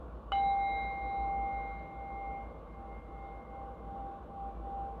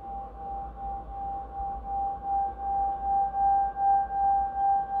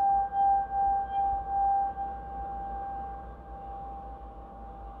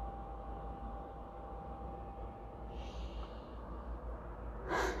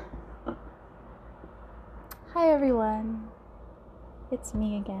everyone, it's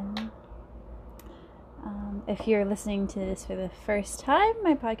me again. If you're listening to this for the first time,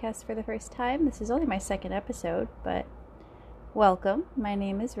 my podcast for the first time, this is only my second episode, but welcome. My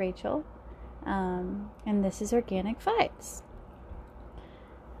name is Rachel, and this is Organic Vibes.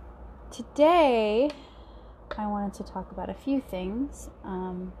 Today, I wanted to talk about a few things.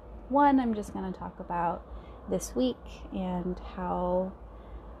 One, I'm just going to talk about this week and how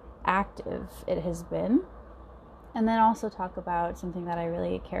active it has been. And then also talk about something that I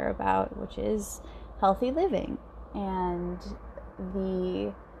really care about, which is healthy living and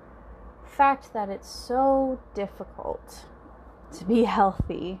the fact that it's so difficult to be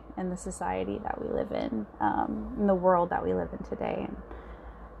healthy in the society that we live in the world that we live in today,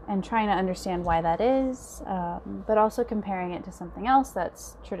 and trying to understand why that is, but also comparing it to something else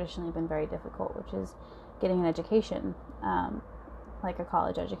that's traditionally been very difficult, which is getting an education, like a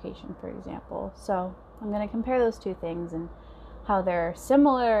college education, for example. So I'm going to compare those two things and how they're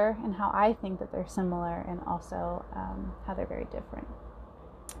similar and how I think that they're similar, and also how they're very different.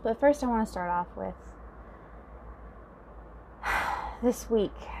 But first I want to start off with this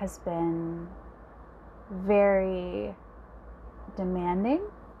week has been very demanding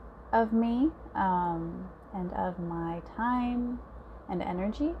of me and of my time and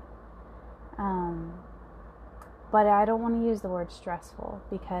energy. But I don't want to use the word stressful,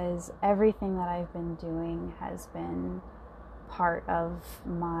 because everything that I've been doing has been part of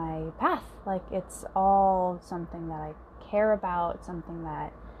my path. Like, it's all something that I care about, something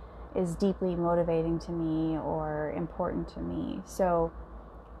that is deeply motivating to me or important to me. So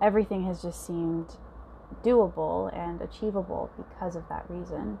everything has just seemed doable and achievable because of that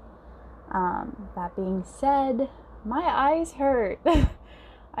reason. That being said, my eyes hurt.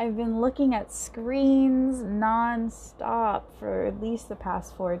 I've been looking at screens non-stop for at least the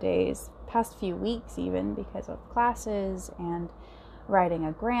past 4 days, past few weeks even, because of classes and writing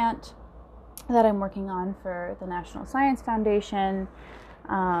a grant that I'm working on for the National Science Foundation,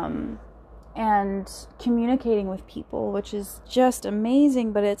 and communicating with people, which is just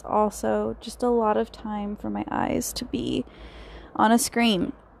amazing, but it's also just a lot of time for my eyes to be on a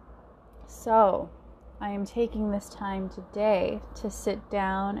screen. So I am taking this time today to sit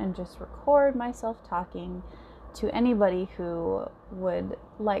down and just record myself talking to anybody who would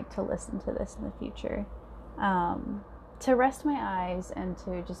like to listen to this in the future, to rest my eyes and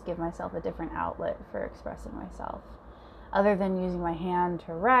to just give myself a different outlet for expressing myself. Other than using my hand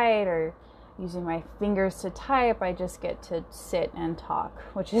to write or using my fingers to type, I just get to sit and talk,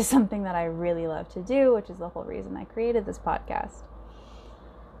 which is something that I really love to do, which is the whole reason I created this podcast.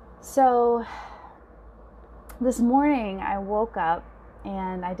 So this morning I woke up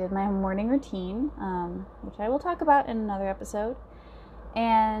and I did my morning routine, which I will talk about in another episode.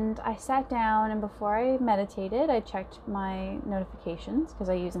 And I sat down, and before I meditated, I checked my notifications, because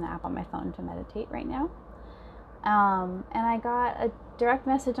I use an app on my phone to meditate right now. And I got a direct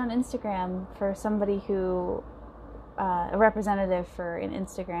message on Instagram for somebody who, a representative for an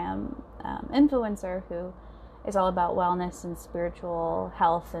Instagram influencer who is all about wellness and spiritual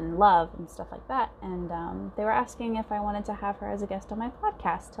health and love and stuff like that. And they were asking if I wanted to have her as a guest on my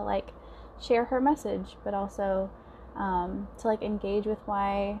podcast to share her message, but also to engage with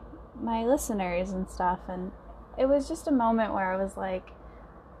my listeners and stuff. And it was just a moment where I was like,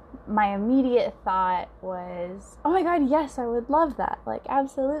 my immediate thought was, oh my God, yes, I would love that.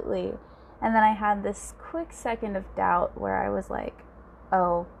 Absolutely. And then I had this quick second of doubt where I was like,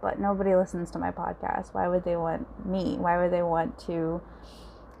 oh, but nobody listens to my podcast. Why would they want me? Why would they want to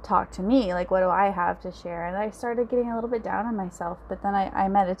talk to me? What do I have to share? And I started getting a little bit down on myself, but then I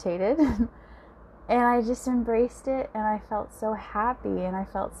meditated and I just embraced it, and I felt so happy, and I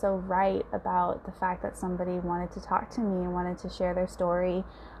felt so right about the fact that somebody wanted to talk to me and wanted to share their story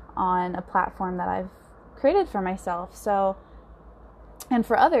on a platform that I've created for myself. So, and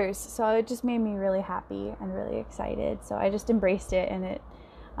for others. So it just made me really happy and really excited. So I just embraced it, and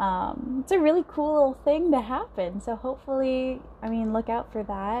it's a really cool little thing to happen. So hopefully, look out for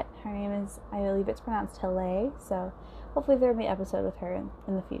that. Her name is, I believe it's pronounced Hile. So hopefully there'll be an episode with her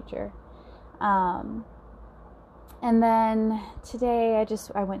in the future. And then today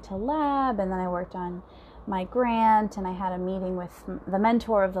I went to lab, and then I worked on my grant, and I had a meeting with the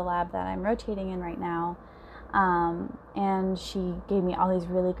mentor of the lab that I'm rotating in right now. And she gave me all these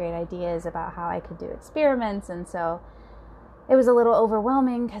really great ideas about how I could do experiments. And so it was a little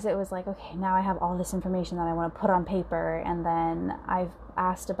overwhelming, because it was like, okay, now I have all this information that I want to put on paper. And then I've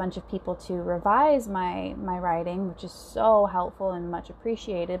asked a bunch of people to revise my writing, which is so helpful and much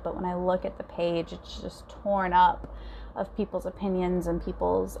appreciated. But when I look at the page, it's just torn up of people's opinions and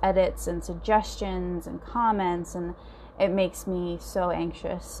people's edits and suggestions and comments, and it makes me so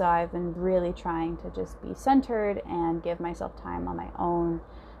anxious. So I've been really trying to just be centered and give myself time on my own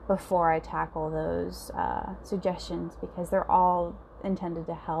before I tackle those suggestions, because they're all intended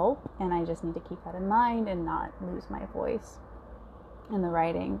to help, and I just need to keep that in mind and not lose my voice in the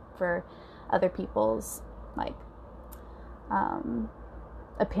writing for other people's like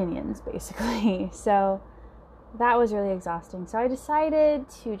opinions, basically. So that was really exhausting. So I decided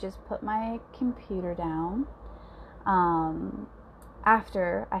to just put my computer down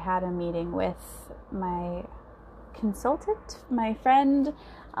after I had a meeting with my consultant, my friend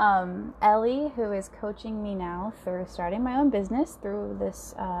Ellie, who is coaching me now through starting my own business through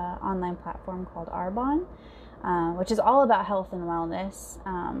this online platform called Arbonne, which is all about health and wellness.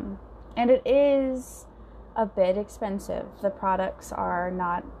 And it is a bit expensive. The products are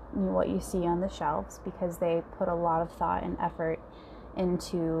not what you see on the shelves, because they put a lot of thought and effort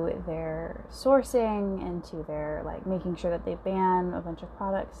into their sourcing, into their like making sure that they ban a bunch of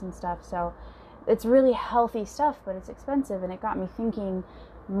products and stuff. So it's really healthy stuff, but it's expensive, and it got me thinking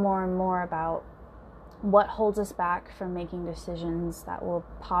more and more about what holds us back from making decisions that will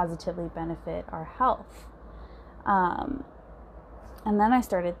positively benefit our health. And then I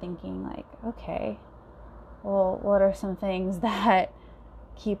started thinking like, okay, well, what are some things that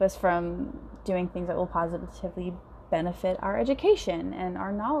keep us from doing things that will positively benefit our education and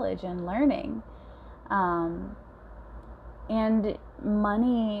our knowledge and learning? And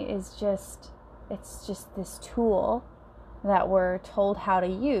money is it's just this tool that we're told how to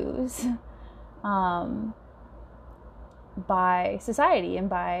use by society and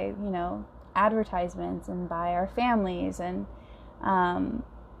by, advertisements and by our families. And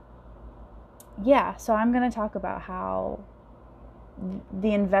so I'm going to talk about how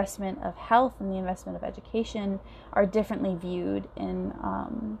the investment of health and the investment of education are differently viewed in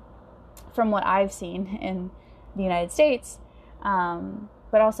from what I've seen in the United States,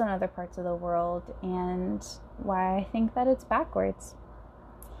 but also in other parts of the world, and why I think that it's backwards.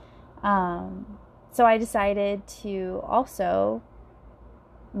 So I decided to also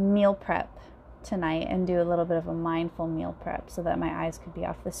meal prep tonight and do a little bit of a mindful meal prep so that my eyes could be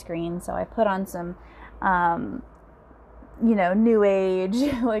off the screen. So I put on some new age,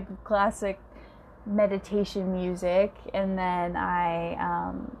 like classic meditation music, and then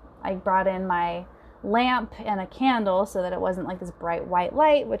I brought in my lamp and a candle so that it wasn't like this bright white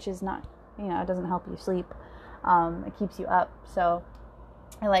light, which is not, it doesn't help you sleep. It keeps you up. So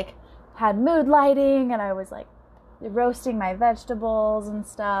I had mood lighting, and I was roasting my vegetables and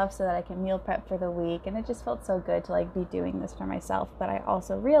stuff so that I can meal prep for the week, and it just felt so good to be doing this for myself. But I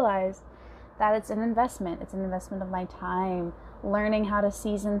also realized that it's an investment. It's an investment of my time, learning how to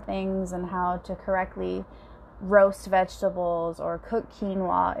season things and how to correctly roast vegetables or cook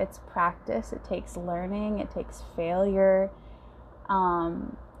quinoa. It's practice. It takes learning. It takes failure.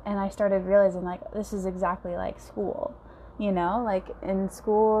 And I started realizing this is exactly like school. In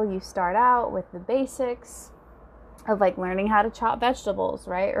school you start out with the basics of learning how to chop vegetables,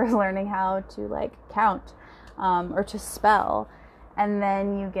 right? Or learning how to count or to spell. And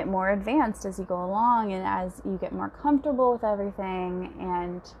then you get more advanced as you go along, and as you get more comfortable with everything.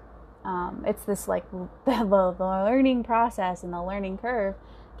 And it's this the learning process, and the learning curve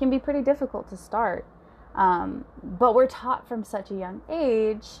can be pretty difficult to start. But we're taught from such a young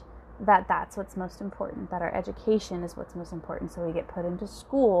age that that's what's most important, that our education is what's most important. So we get put into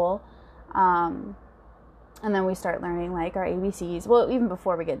school, and then we start learning our ABCs. Well, even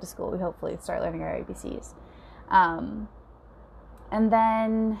before we get to school, we hopefully start learning our ABCs. And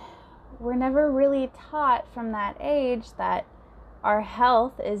then we're never really taught from that age that our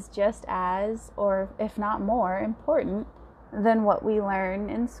health is just as, or if not more, important than what we learn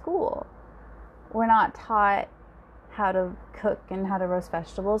in school. We're not taught how to cook and how to roast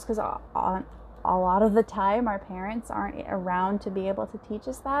vegetables, because a lot of the time our parents aren't around to be able to teach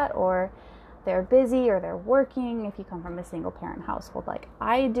us that, or they're busy, or they're working. If you come from a single parent household like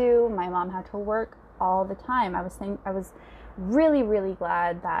I do, my mom had to work all the time. I was really, really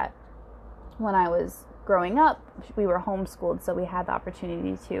glad that when I was growing up, we were homeschooled, so we had the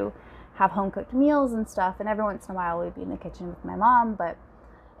opportunity to have home-cooked meals and stuff, and every once in a while we'd be in the kitchen with my mom, but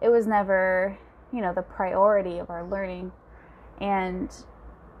it was never, the priority of our learning, and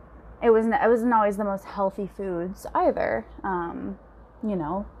it wasn't always the most healthy foods either.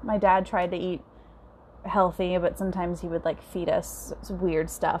 My dad tried to eat healthy, but sometimes he would feed us weird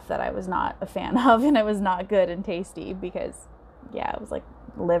stuff that I was not a fan of, and it was not good and tasty, because it was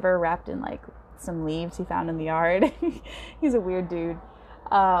liver wrapped in some leaves he found in the yard. He's a weird dude.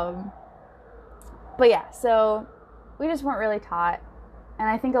 But yeah, so we just weren't really taught. And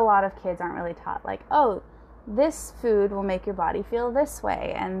I think a lot of kids aren't really taught, like, oh, this food will make your body feel this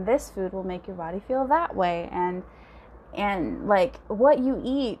way, and this food will make your body feel that way, and like what you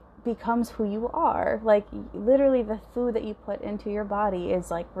eat becomes who you are. Like, literally the food that you put into your body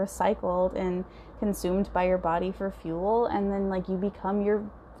is like recycled and consumed by your body for fuel, and then like you become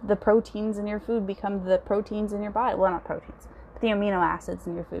the proteins in your food become the proteins in your body. Well, not proteins, but the amino acids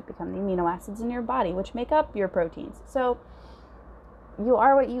in your food become the amino acids in your body, which make up your proteins. So you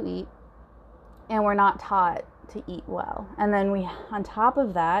are what you eat, and we're not taught to eat well. And then we, on top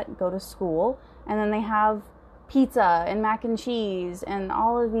of that, go to school, and then they have pizza and mac and cheese and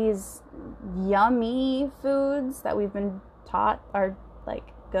all of these yummy foods that we've been taught are like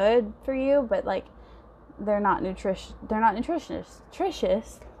good for you, but like they're not nutritious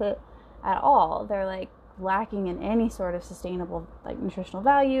at all. They're like lacking in any sort of sustainable like nutritional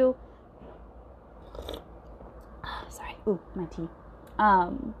value. Sorry, my tea.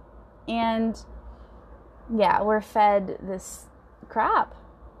 And yeah, we're fed this crap,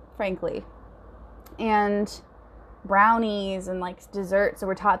 frankly. And brownies and like dessert. So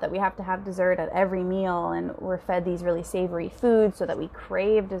we're taught that we have to have dessert at every meal, and we're fed these really savory foods so that we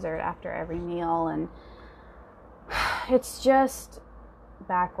crave dessert after every meal. And it's just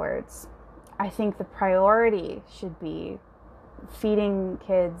backwards. I think the priority should be feeding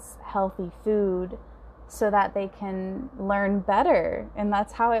kids healthy food so that they can learn better. And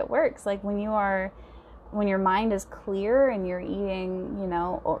that's how it works. Like when your mind is clear and you're eating,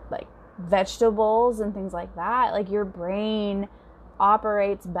 or like vegetables and things like that, like your brain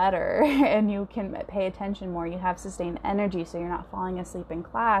operates better and you can pay attention more. You have sustained energy, so you're not falling asleep in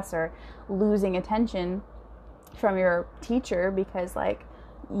class or losing attention from your teacher because like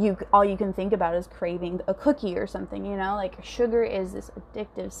all you can think about is craving a cookie or something, like sugar is this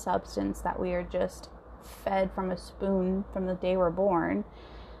addictive substance that we are just fed from a spoon from the day we're born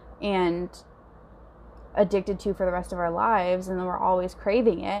and addicted to for the rest of our lives, and then we're always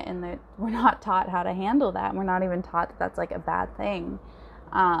craving it, and we're not taught how to handle that, and we're not even taught that that's like a bad thing.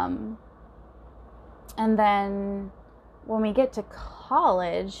 And then when we get to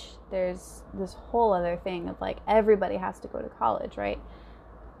college, there's this whole other thing of like everybody has to go to college, right?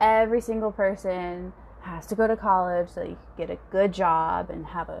 Every single person has to go to college so that you can get a good job and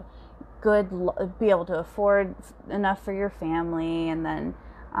have be able to afford enough for your family, and then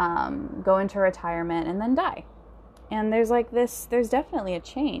go into retirement and then die. And there's definitely a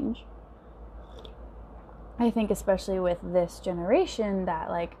change. I think especially with this generation that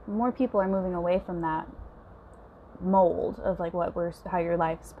like more people are moving away from that mold of like how your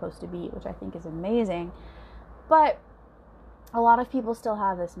life's supposed to be, which I think is amazing. But a lot of people still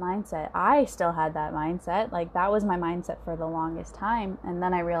have this mindset. I still had that mindset. Like that was my mindset for the longest time. And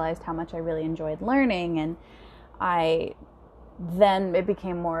then I realized how much I really enjoyed learning, and then it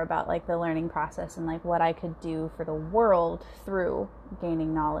became more about like the learning process and like what I could do for the world through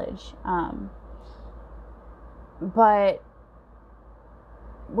gaining knowledge. But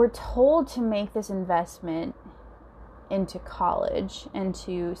we're told to make this investment into college and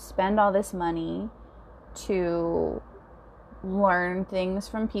to spend all this money to learn things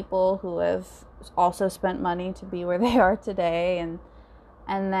from people who have also spent money to be where they are today, and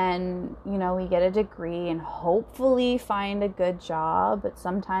then we get a degree and hopefully find a good job, but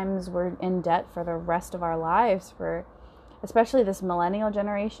sometimes we're in debt for the rest of our lives, for especially this millennial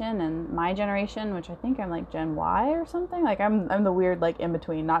generation and my generation, which I think I'm like Gen Y or something. Like I'm the weird like in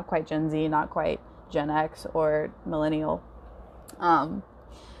between, not quite Gen Z, not quite Gen X or millennial. I'm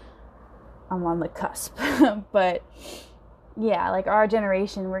on the cusp. But yeah, like our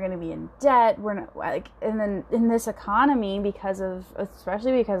generation, we're going to be in debt. We're not like, and then in this economy,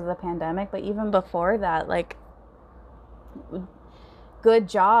 especially because of the pandemic, but even before that, like good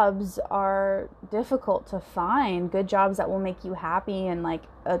jobs are difficult to find. Good jobs that will make you happy and like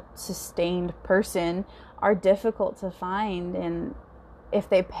a sustained person are difficult to find. And if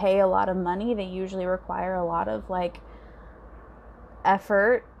they pay a lot of money, they usually require a lot of like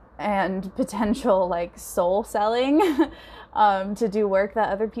effort and potential like soul selling to do work that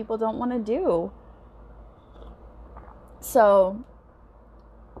other people don't want to do. So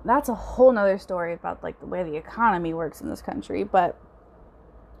that's a whole nother story about like the way the economy works in this country. But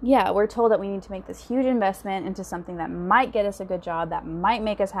yeah, we're told that we need to make this huge investment into something that might get us a good job, that might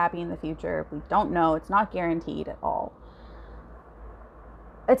make us happy in the future. We don't know. It's not guaranteed at all.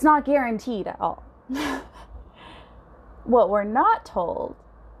 It's not guaranteed at all. What we're not told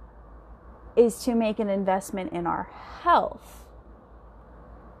is to make an investment in our health,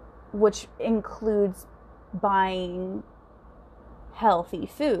 which includes buying healthy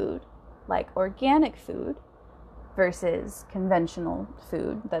food, like organic food, versus conventional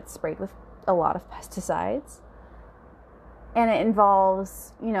food that's sprayed with a lot of pesticides. And it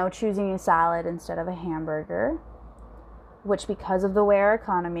involves, choosing a salad instead of a hamburger, which, because of the way our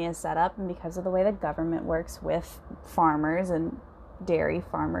economy is set up and because of the way the government works with farmers and dairy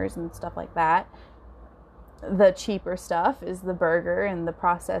farmers and stuff like that, the cheaper stuff is the burger and the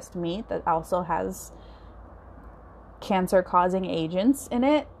processed meat that also has cancer-causing agents in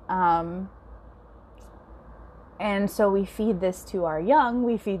it. And so we feed this to our young,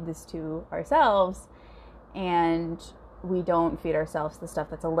 we feed this to ourselves, and we don't feed ourselves the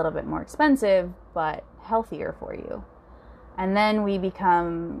stuff that's a little bit more expensive but healthier for you. And then we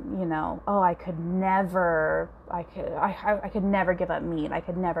become, I could never give up meat. I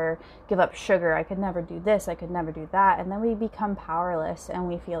could never give up sugar. I could never do this. I could never do that. And then we become powerless and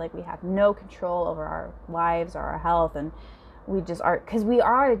we feel like we have no control over our lives or our health. And we just are, because we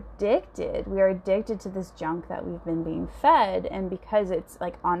are addicted. We are addicted to this junk that we've been being fed. And because it's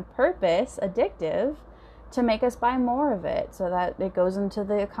like on purpose addictive, to make us buy more of it so that it goes into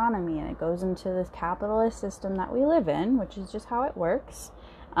the economy and it goes into this capitalist system that we live in, which is just how it works.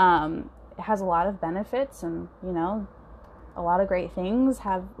 It has a lot of benefits and, a lot of great things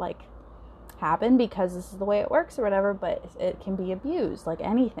have happened because this is the way it works or whatever, but it can be abused. Like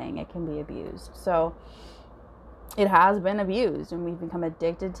anything, it can be abused. So it has been abused and we've become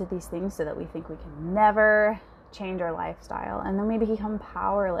addicted to these things so that we think we can never change our lifestyle. And then we become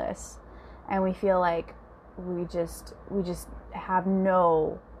powerless and we feel like we just have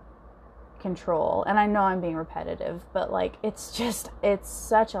no control. And I know I'm being repetitive, but it's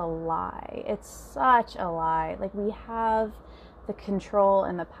such a lie. It's such a lie. We have the control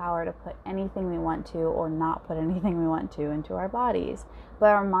and the power to put anything we want to or not put anything we want to into our bodies. But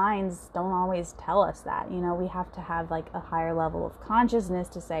our minds don't always tell us that. We have to have a higher level of consciousness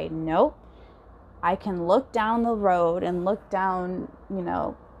to say, nope, I can look down the road and look down,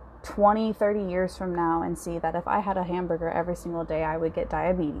 20, 30 years from now and see that if I had a hamburger every single day, I would get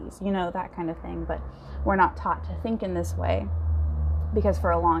diabetes, that kind of thing. But we're not taught to think in this way because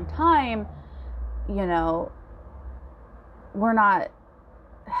for a long time, we're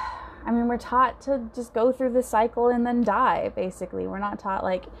taught to just go through the cycle and then die, basically. We're not taught,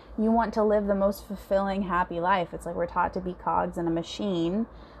 you want to live the most fulfilling, happy life. It's we're taught to be cogs in a machine,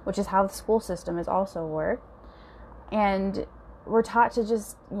 which is how the school system is also worked. And we're taught to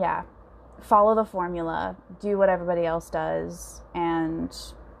just, follow the formula, do what everybody else does, and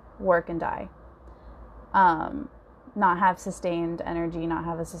work and die. Not have sustained energy, not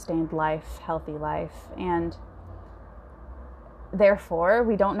have a sustained life, healthy life. And therefore,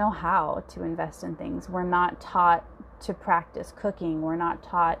 we don't know how to invest in things. We're not taught to practice cooking. We're not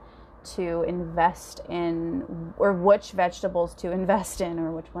taught to invest in, or which vegetables to invest in,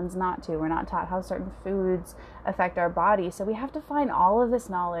 or which ones not to. We're not taught how certain foods affect our body. So we have to find all of this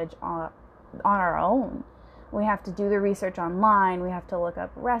knowledge on our own. We have to do the research online. We have to look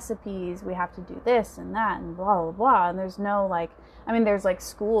up recipes. We have to do this and that and blah, blah, blah. And there's no there's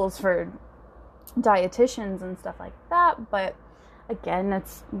schools for dietitians and stuff like that. But again,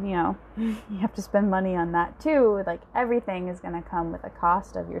 that's, you have to spend money on that too. Everything is going to come with a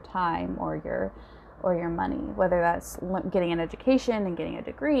cost of your time or your money, whether that's getting an education and getting a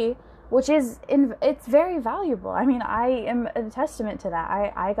degree, which it's very valuable. I am a testament to that.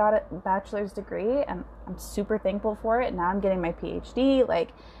 I got a bachelor's degree and I'm super thankful for it. Now I'm getting my PhD.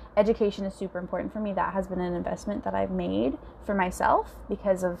 Education is super important for me. That has been an investment that I've made for myself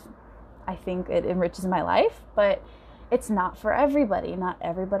because I think it enriches my life, but it's not for everybody. Not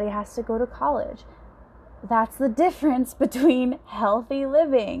everybody has to go to college. That's the difference between healthy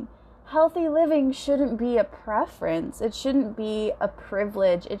living. Healthy living shouldn't be a preference. It shouldn't be a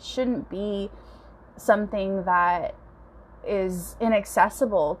privilege. It shouldn't be something that is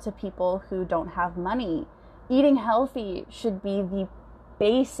inaccessible to people who don't have money. Eating healthy should be the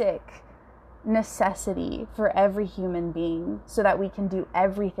basic necessity for every human being so that we can do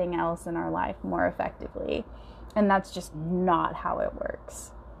everything else in our life more effectively. And that's just not how it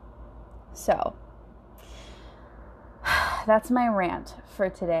works. So that's my rant for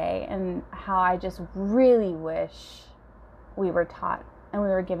today, and how I just really wish we were taught and we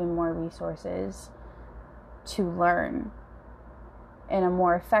were given more resources to learn in a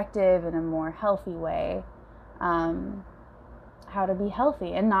more effective and a more healthy way how to be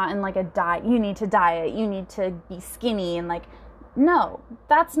healthy, and not in a diet. You need to diet, you need to be skinny, and no,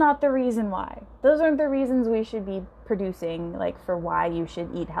 that's not the reason why. Those aren't the reasons we should be producing, for why you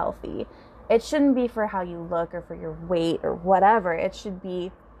should eat healthy. It shouldn't be for how you look or for your weight or whatever. It should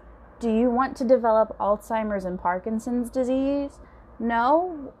be, do you want to develop Alzheimer's and Parkinson's disease?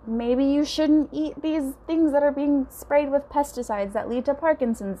 No, maybe you shouldn't eat these things that are being sprayed with pesticides that lead to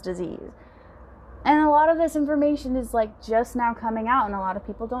Parkinson's disease. And a lot of this information is like just now coming out, and a lot of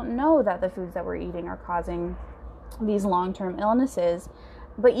people don't know that the foods that we're eating are causing these long-term illnesses.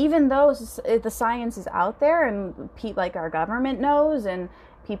 But even though the science is out there, and like our government knows, and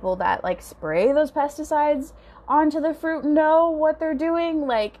people that like spray those pesticides onto the fruit know what they're doing,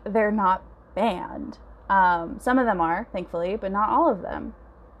 like they're not banned. Some of them are, thankfully, but not all of them,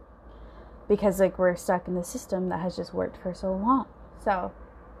 because like we're stuck in the system that has just worked for so long. So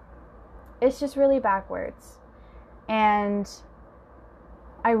it's just really backwards. And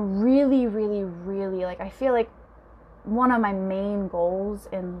I really, really, really, like, I feel like one of my main goals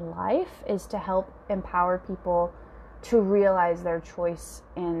in life is to help empower people to realize their choice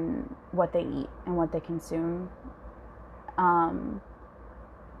in what they eat and what they consume,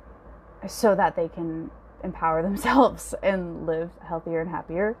 so that they can empower themselves and live healthier and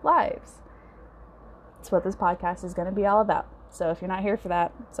happier lives. That's what this podcast is going to be all about. So if you're not here for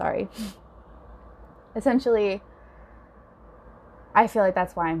that, sorry. Essentially, I feel like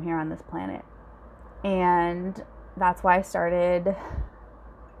that's why I'm here on this planet. And that's why I started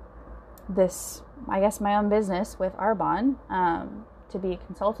this, I guess, my own business with Arbonne, to be a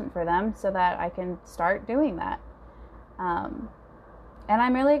consultant for them so that I can start doing that. And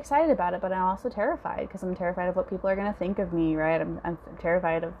I'm really excited about it, but I'm also terrified, because I'm terrified of what people are going to think of me, right? I'm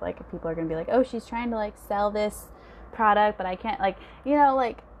terrified of, like, if people are going to be like, oh, she's trying to, like, sell this product, but I can't, like, you know,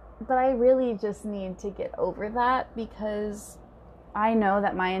 like, but I really just need to get over that, because I know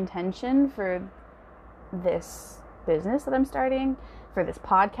that my intention for this business that I'm starting, for this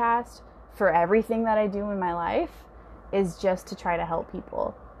podcast, for everything that I do in my life, is just to try to help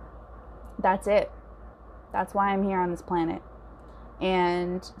people. That's it. That's why I'm here on this planet.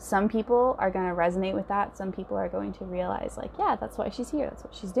 And some people are going to resonate with that. Some people are going to realize, like, yeah, that's why she's here. That's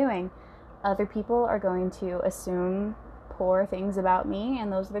what she's doing. Other people are going to assume poor things about me,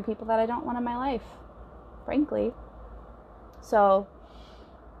 and those are the people that I don't want in my life, frankly. So,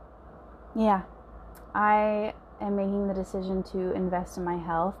 yeah, I am making the decision to invest in my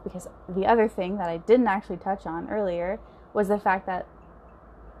health, because the other thing that I didn't actually touch on earlier was the fact that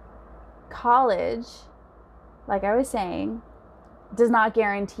college, like I was saying, does not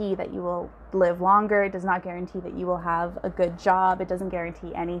guarantee that you will live longer. It does not guarantee that you will have a good job. It doesn't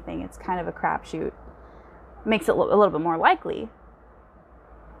guarantee anything. It's kind of a crapshoot. Makes it a little bit more likely.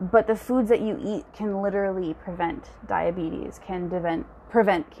 But the foods that you eat can literally prevent diabetes, can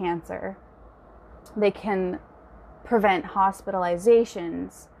prevent cancer. They can prevent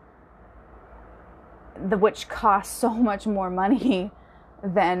hospitalizations, which cost so much more money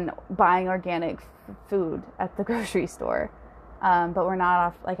than buying organic food at the grocery store. But we're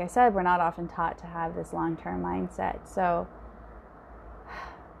not like I said, we're not often taught to have this long-term mindset. So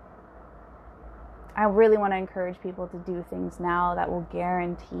I really want to encourage people to do things now that will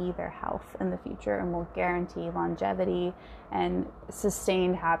guarantee their health in the future, and will guarantee longevity and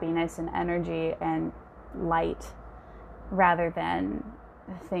sustained happiness and energy and light, rather than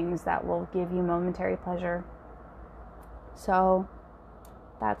things that will give you momentary pleasure. So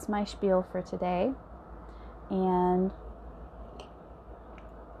that's my spiel for today. And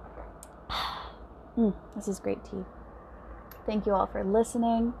this is great tea. Thank you all for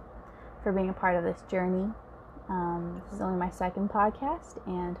listening, for being a part of this journey. This is only my second podcast,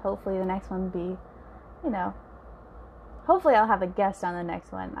 and hopefully the next one will be, hopefully I'll have a guest on the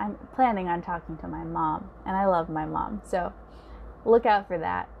next one. I'm planning on talking to my mom, and I love my mom, so look out for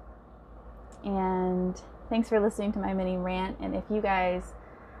that. And thanks for listening to my mini rant. And if you guys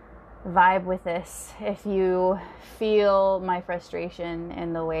vibe with this, if you feel my frustration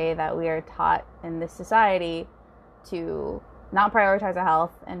in the way that we are taught in this society to not prioritize our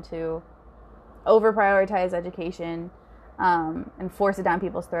health and to over prioritize education, and force it down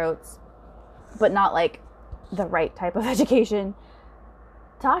people's throats, but not like the right type of education,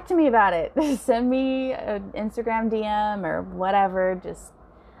 talk to me about it. Send me an Instagram DM or whatever. Just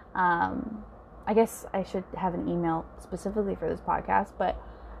I guess I should have an email specifically for this podcast, but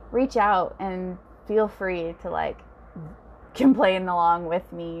reach out and feel free to like complain along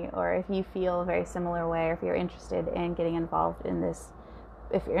with me, or if you feel a very similar way, or if you're interested in getting involved in this,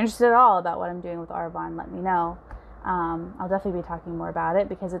 if you're interested at all about what I'm doing with Arbonne, let me know. I'll definitely be talking more about it,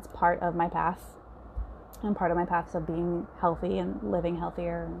 because it's part of my path, and part of my path of being healthy and living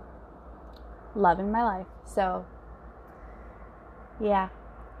healthier and loving my life. So yeah,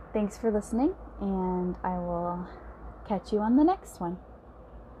 thanks for listening, and I will catch you on the next one.